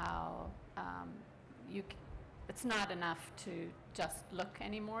understand how it's not enough to just look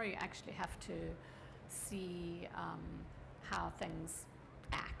anymore. You actually have to see how things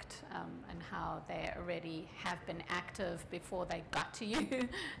act and how they already have been active before they got to you.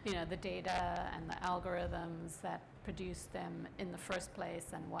 The data and the algorithms that produce them in the first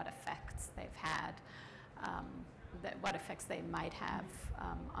place, and what effects they've had, what effects they might have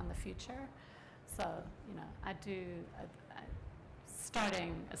on the future. So, I do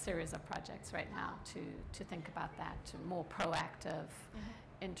starting a series of projects right now to think about that, to more proactive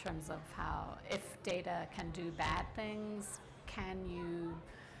in terms of how, if data can do bad things, can you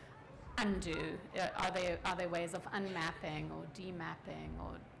undo? Are there ways of unmapping or demapping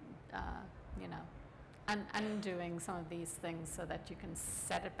or undoing some of these things so that you can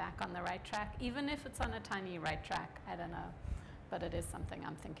set it back on the right track, even if it's on a tiny right track? I don't know, but it is something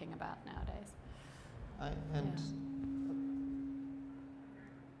I'm thinking about nowadays.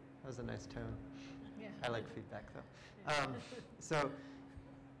 That was a nice tone. Yeah. I like feedback, though.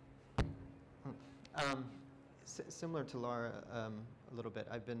 Similar to Laura a little bit,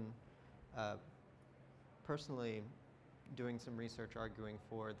 I've been personally doing some research arguing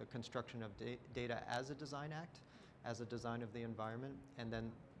for the construction of data as a design act, as a design of the environment, and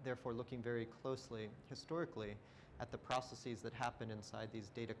then therefore looking very closely, historically, at the processes that happen inside these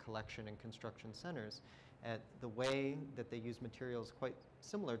data collection and construction centers, at the way that they use materials quite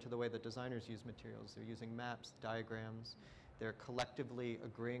similar to the way that designers use materials. They're using maps, diagrams, they're collectively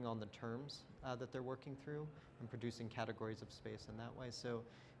agreeing on the terms that they're working through and producing categories of space in that way. So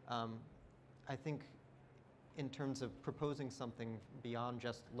I think in terms of proposing something beyond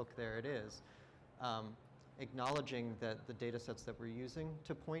just look there it is, acknowledging that the data sets that we're using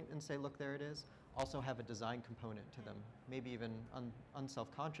to point and say look there it is also have a design component to them, maybe even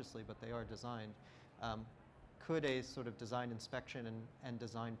unselfconsciously, but they are designed. Could a sort of design inspection and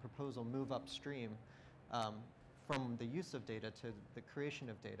design proposal move upstream from the use of data to the creation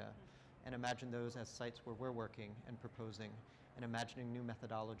of data, and imagine those as sites where we're working and proposing, and imagining new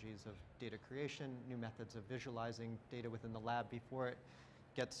methodologies of data creation, new methods of visualizing data within the lab before it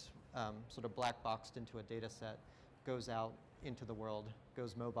gets sort of black boxed into a data set, goes out into the world,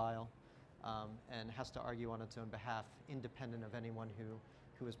 goes mobile, and has to argue on its own behalf, independent of anyone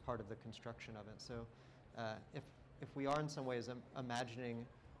who is part of the construction of it. So if we are in some ways imagining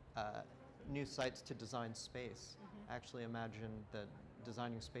new sites to design space, actually imagine that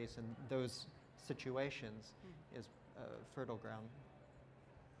designing space in those situations is fertile ground.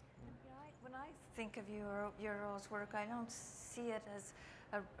 When I think of Euro's work, I don't see it as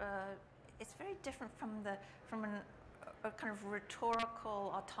it's very different from a kind of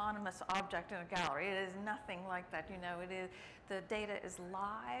rhetorical autonomous object in a gallery. It is nothing like that. It is, the data is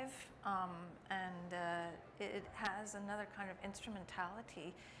live, and it has another kind of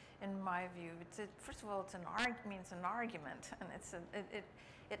instrumentality, in my view. First of all, it's an argument, and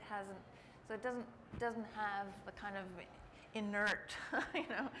it hasn't. So it doesn't have the kind of inert,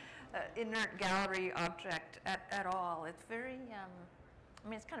 inert gallery object at all. It's very I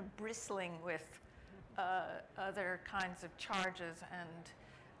mean, it's kind of bristling with other kinds of charges and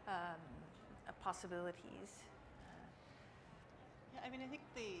possibilities. Yeah, I mean, I think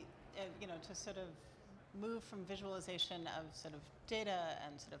to sort of move from visualization of sort of data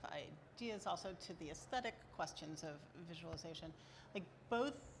and sort of ideas also to the aesthetic questions of visualization, like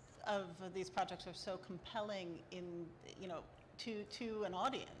both of these projects are so compelling in, to an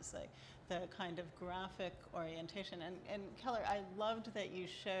audience, like the kind of graphic orientation. And Keller, I loved that you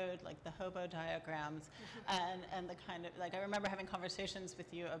showed like the hobo diagrams and the kind of, like, I remember having conversations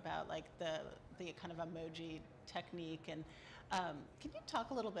with you about like the kind of emoji technique. And can you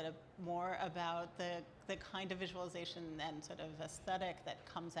talk a little bit more about the kind of visualization and sort of aesthetic that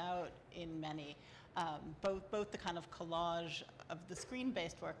comes out in many, both the kind of collage of the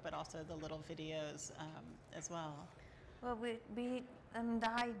screen-based work, but also the little videos as well? Well, the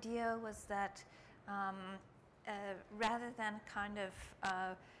idea was that rather than kind of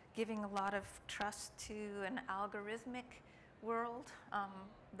giving a lot of trust to an algorithmic world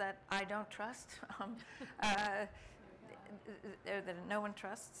that I don't trust, that no one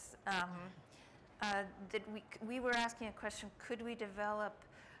trusts, that we were asking a question: could we develop,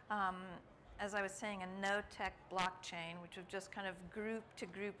 as I was saying, a no-tech blockchain, which would just kind of group to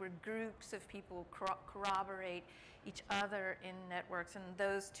group, where groups of people corroborate each other in networks, and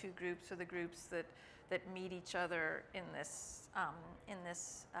those two groups are the groups that meet each other in this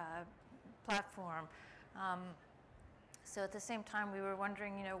platform. So at the same time, we were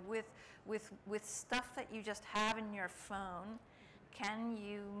wondering, with stuff that you just have in your phone, can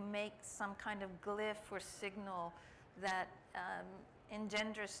you make some kind of glyph or signal that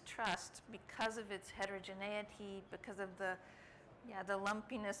engenders trust because of its heterogeneity, because of the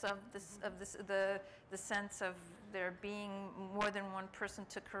lumpiness of the sense of there being more than one person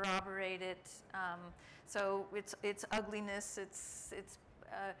to corroborate it. So its ugliness, it's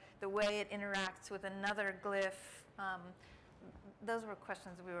the way it interacts with another glyph. Those were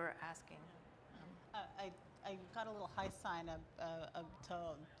questions we were asking. I got a little high sign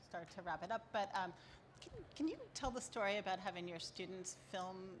to start to wrap it up, but can you tell the story about having your students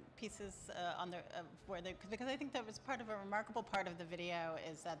film pieces on their because I think that was part of a remarkable part of the video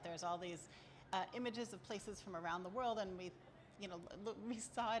is that there's all these images of places from around the world, and we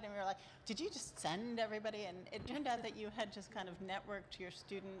saw it and we were like, did you just send everybody? And it turned out that you had just kind of networked your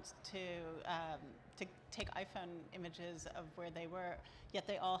students to take iPhone images of where they were, yet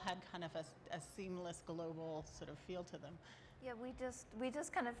they all had kind of a seamless global sort of feel to them. Yeah, we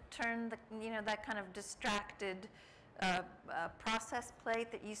just kind of turned that kind of distracted process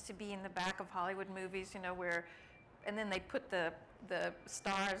plate that used to be in the back of Hollywood movies, where, and then they put the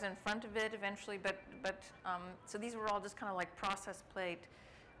stars in front of it eventually, but so these were all just kind of like process plate,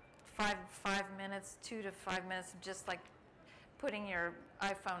 5 minutes, 2 to 5 minutes, just like putting your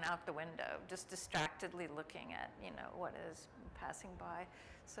iPhone out the window, just distractedly looking at what is passing by.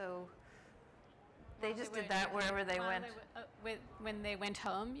 So they just did that wherever they went. When they went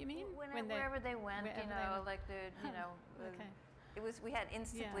home, you mean? Wherever they went, like okay. It was, we had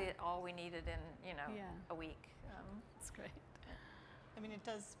instantly all we needed in a week. That's great. I mean, it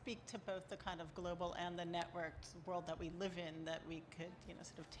does speak to both the kind of global and the networked world that we live in, that we could,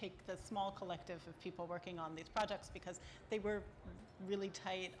 sort of take the small collective of people working on these projects, because they were really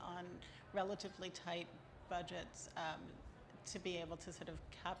tight on relatively tight budgets, to be able to sort of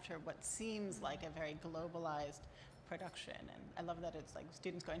capture what seems like a very globalized production. And I love that it's like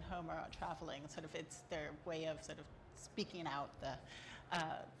students going home or out traveling, sort of it's their way of sort of speaking out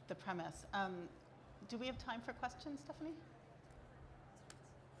the premise. Do we have time for questions, Stephanie?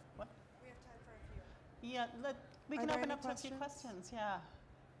 What? We have time for a few. Yeah, we can open up to a few questions, yeah.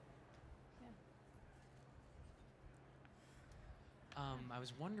 I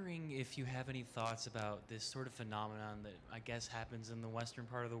was wondering if you have any thoughts about this sort of phenomenon that I guess happens in the Western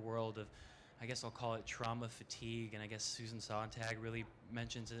part of the world of, I guess I'll call it trauma fatigue, and I guess Susan Sontag really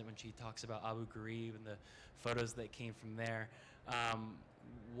mentions it when she talks about Abu Ghraib and the photos that came from there.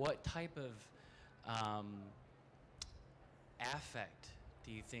 What type of affect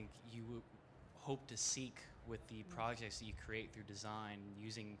do you think you would hope to seek with the projects that you create through design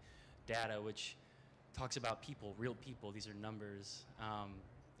using data, which talks about people, real people? These are numbers.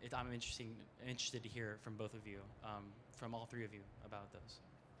 I'm interested to hear from both of you, from all three of you, about those.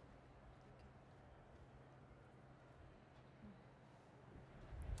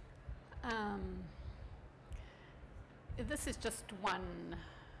 This is just one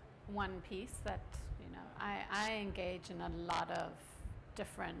piece that I engage in a lot of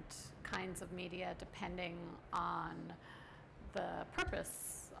different kinds of media depending on the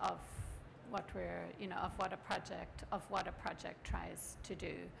purpose of of what a project tries to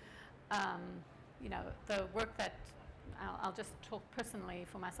do. The work that I'll just talk personally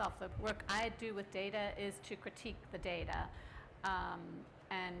for myself. The work I do with data is to critique the data,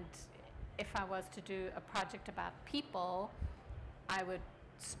 and if I was to do a project about people, I would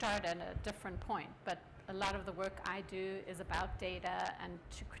start at a different point. But a lot of the work I do is about data and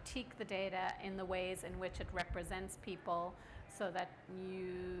to critique the data in the ways in which it represents people, so that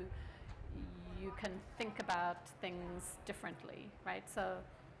you can think about things differently, right? So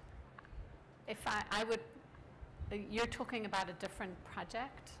if I would, you're talking about a different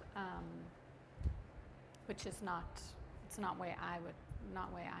project, which is it's not way I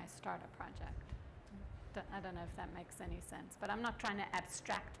start a project. I don't know if that makes any sense, but I'm not trying to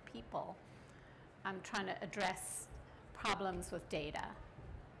abstract people. I'm trying to address problems with data,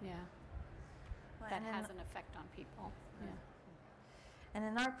 that has an effect on people. And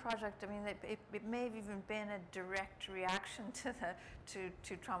in our project, I mean, it may have even been a direct reaction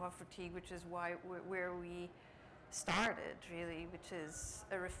to trauma fatigue, which is where we started, really, which is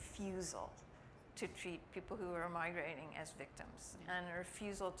a refusal to treat people who are migrating as victims, and a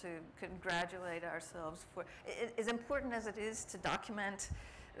refusal to congratulate ourselves for, as important as it is to document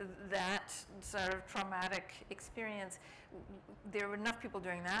that sort of traumatic experience, there were enough people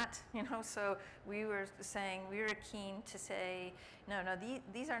doing that, so we were keen to say, no,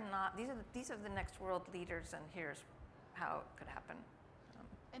 these are the next world leaders, and here's how it could happen.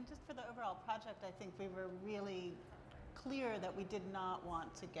 And just for the overall project, I think we were really clear that we did not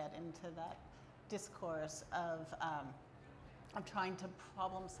want to get into that discourse of trying to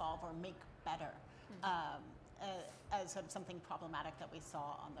problem solve or make better, as sort of something problematic that we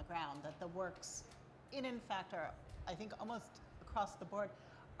saw on the ground. That the works, in fact, are, I think, almost across the board,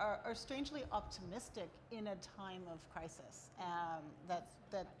 are strangely optimistic in a time of crisis. That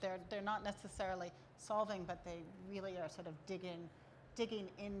they're not necessarily solving, but they really are sort of digging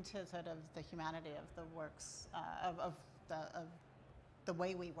into sort of the humanity of the works, of the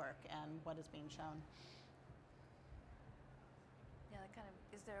way we work and what is being shown. Yeah, kind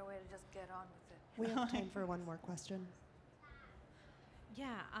of, is there a way to just get on with it? We have time for one more question.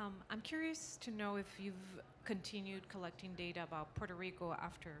 Yeah, I'm curious to know if you've continued collecting data about Puerto Rico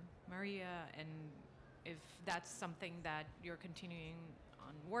after Maria, and if that's something that you're continuing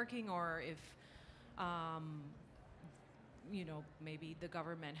on working, or if maybe the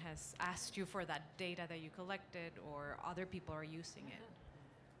government has asked you for that data that you collected, or other people are using it.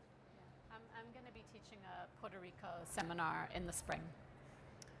 I'm going to be teaching a Puerto Rico seminar in the spring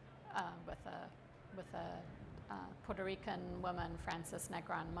with a Puerto Rican woman, Frances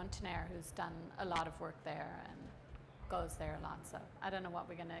Negron Montaner, who's done a lot of work there and goes there a lot. So I don't know what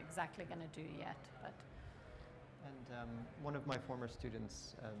we're exactly going to do yet, but. And one of my former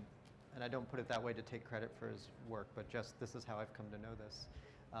students, and I don't put it that way to take credit for his work, but just this is how I've come to know this.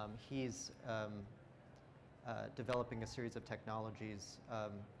 He's developing a series of technologies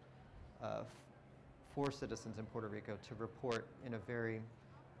for citizens in Puerto Rico to report in a very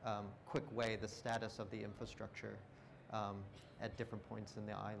quick way the status of the infrastructure at different points in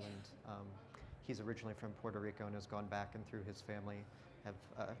the island. He's originally from Puerto Rico and has gone back, and through his family have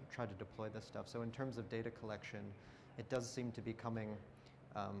tried to deploy this stuff. So in terms of data collection, it does seem to be coming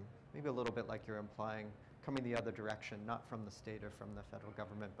maybe a little bit like you're implying, coming the other direction, not from the state or from the federal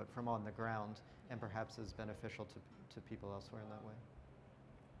government, but from on the ground, and perhaps is beneficial to people elsewhere in that way.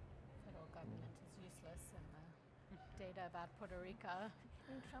 Federal government is useless in the data about Puerto Rico.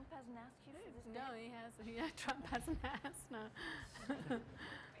 Trump hasn't asked you for this. No, he hasn't. Yeah, Trump hasn't asked. No.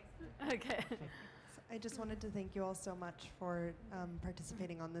 Okay. I just wanted to thank you all so much for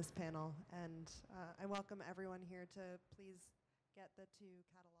participating on this panel, and I welcome everyone here to please get the two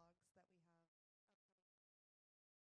catalogs.